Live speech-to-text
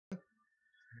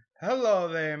Hello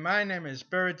there, my name is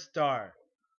Spirit Star,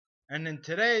 and in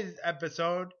today's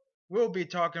episode, we'll be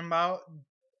talking about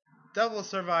Devil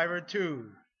Survivor 2,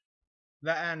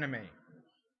 the anime.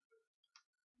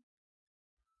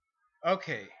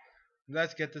 Okay,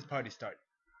 let's get this party started.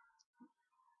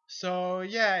 So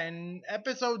yeah, in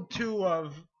episode 2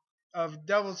 of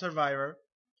Devil Survivor,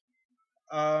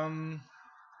 um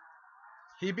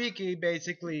Hibiki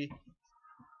basically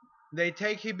they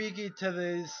take Hibiki to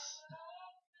this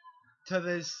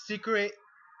secret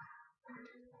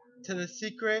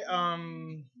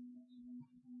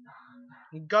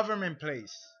government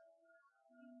place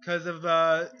because of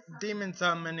the demon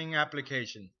summoning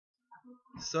application.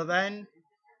 So then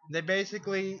they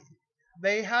basically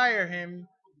they hire him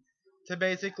to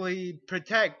basically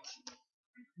protect,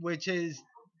 which is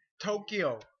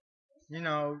Tokyo,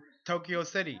 Tokyo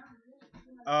City.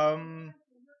 Um,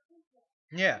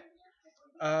 yeah.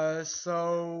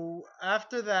 So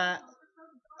after that,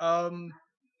 um,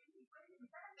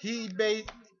 he ba-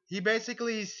 he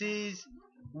basically sees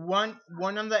one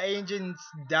of the agents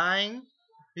dying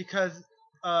because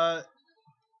uh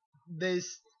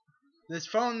this this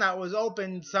phone that was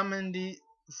open summons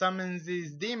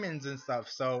these demons and stuff.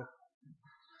 So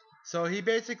he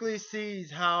basically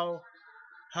sees how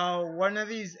one of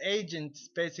these agents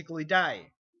basically died.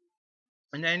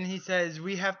 And then he says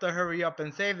we have to hurry up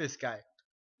and save this guy.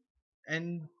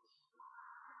 And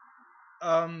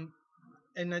um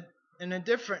in a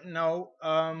different note,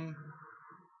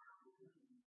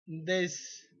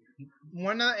 this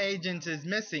one of the agents is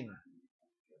missing.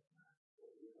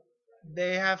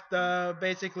 They have to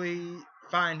basically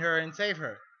find her and save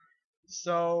her.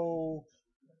 So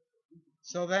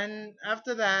so then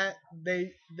after that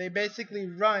they basically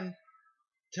run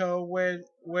to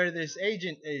where this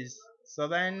agent is. So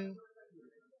then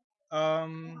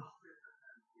um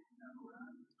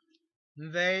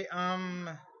they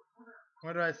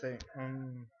what do I say?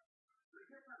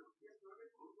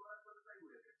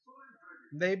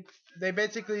 They they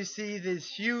basically see this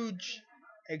huge,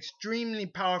 extremely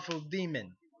powerful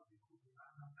demon,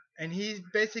 and he's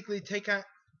basically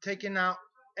taken out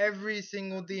every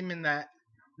single demon that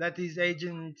these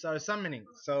agents are summoning.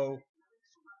 So,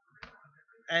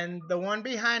 and the one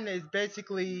behind it is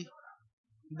basically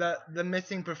the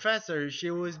missing professor.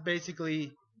 She was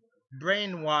basically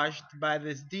brainwashed by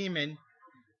this demon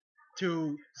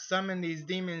to summon these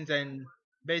demons and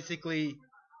basically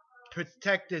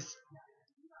protect this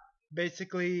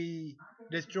basically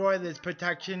destroy this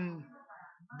protection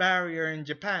barrier in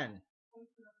Japan.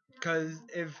 Because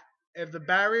if the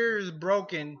barrier is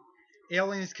broken,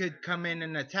 aliens could come in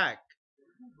and attack.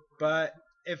 But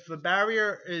if the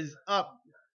barrier is up,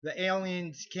 the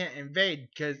aliens can't invade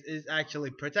because it's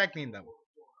actually protecting them.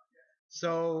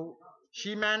 So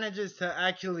she manages to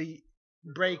actually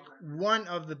break one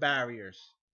of the barriers,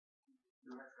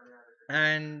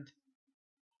 and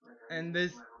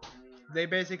this they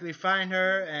basically find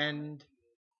her, and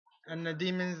the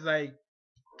demons like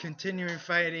continuing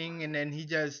fighting, and then he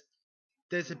just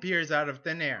disappears out of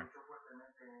thin air.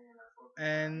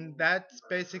 And that's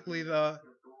basically the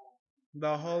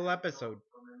whole episode.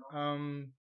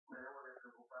 Um,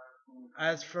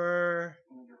 as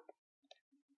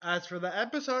for the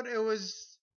episode, it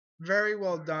was very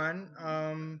well done.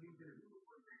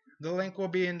 The link will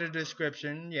be in the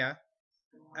description. Yeah,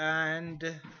 and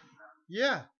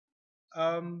yeah.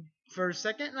 For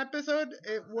second episode,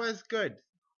 it was good.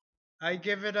 I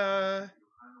give it a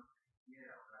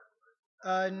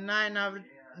 9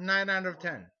 out of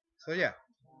 10. So yeah.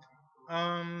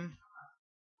 Um,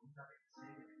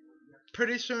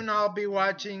 Pretty soon I'll be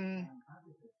watching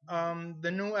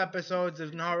the new episodes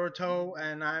of Naruto,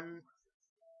 and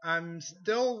I'm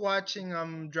still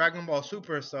watching Dragon Ball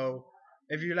Super. So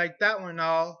if you like that one,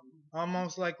 I'll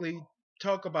most likely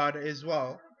talk about it as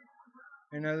well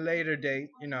in a later date,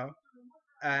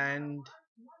 And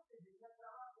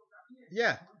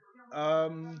yeah,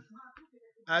 um,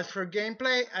 as for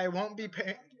gameplay, I won't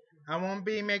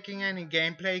be making any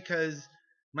gameplay because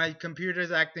my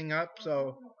computer's acting up.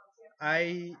 So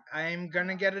I'm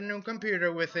gonna get a new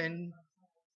computer within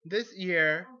this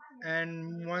year,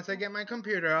 and once I get my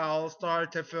computer, I'll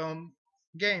start to film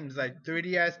games like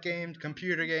 3DS games,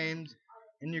 computer games,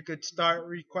 and you could start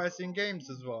requesting games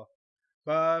as well.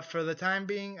 But for the time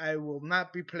being, I will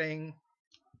not be playing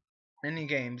any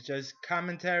games, just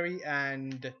commentary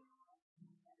and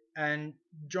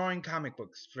drawing comic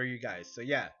books for you guys. So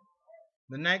yeah,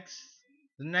 the next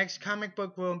the next comic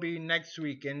book will be next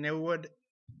week, and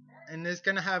it's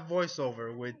gonna have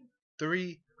voiceover with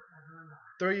three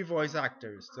three voice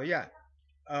actors. So yeah.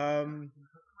 Um,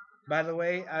 by the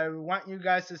way, I want you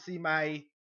guys to see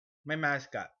my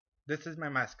mascot. This is my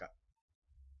mascot.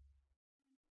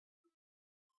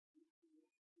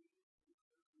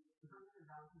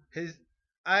 His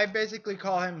I basically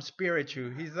call him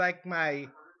Spirichu. He's like my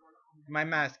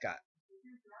mascot.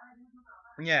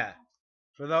 Yeah.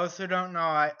 For those who don't know,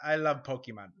 I love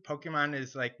Pokemon. Pokemon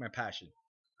is like my passion.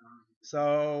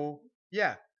 So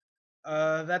yeah,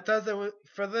 that does it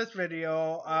for this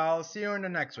video. I'll see you in the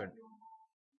next one.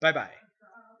 Bye bye.